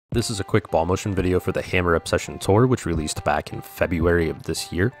This is a quick ball motion video for the Hammer Obsession Tour, which released back in February of this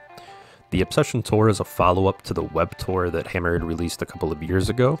year. The Obsession Tour is a follow-up to the web tour that Hammer had released a couple of years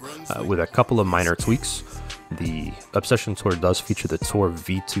ago, with a couple of minor tweaks. The Obsession Tour does feature the Tour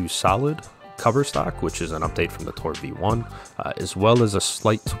V2 Solid cover stock, which is an update from the Tour V1, as well as a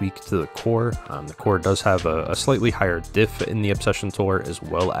slight tweak to the core. The core does have a slightly higher diff in the Obsession Tour, as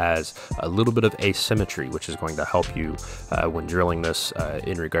well as a little bit of asymmetry, which is going to help you when drilling this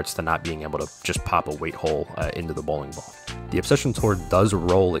in regards to not being able to just pop a weight hole into the bowling ball. The Obsession Tour does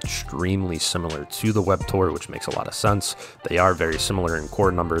roll extremely similar to the web tour, which makes a lot of sense. They are very similar in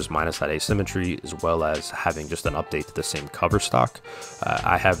core numbers, minus that asymmetry, as well as having just an update to the same cover stock.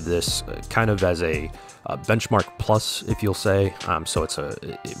 I have this kind of as a benchmark plus, if you'll say. So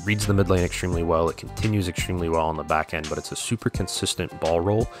it reads the mid lane extremely well, it continues extremely well on the back end, but it's a super consistent ball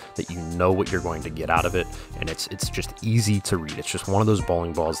roll that you know what you're going to get out of it, and it's just easy to read. It's just one of those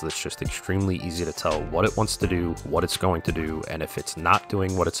bowling balls that's just extremely easy to tell what it wants to do, what it's going to do, and if it's not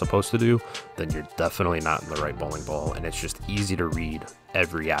doing what it's supposed to do, then you're definitely not in the right bowling ball, and it's just easy to read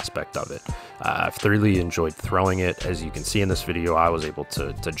every aspect of it. I've thoroughly enjoyed throwing it. As you can see in this video, I was able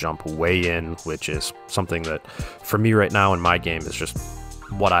to jump way in, which is something that for me right now in my game is just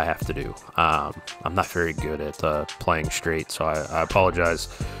what I have to do. I'm not very good at playing straight, so I apologize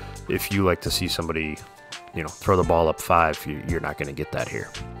if you like to see somebody, throw the ball up 5. You're not going to get that here.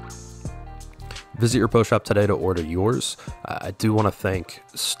 Visit your pro shop today to order yours. I do want to thank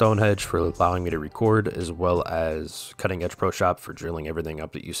Stonehedge for allowing me to record, as well as Cutting Edge Pro Shop for drilling everything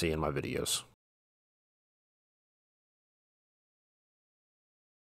up that you see in my videos.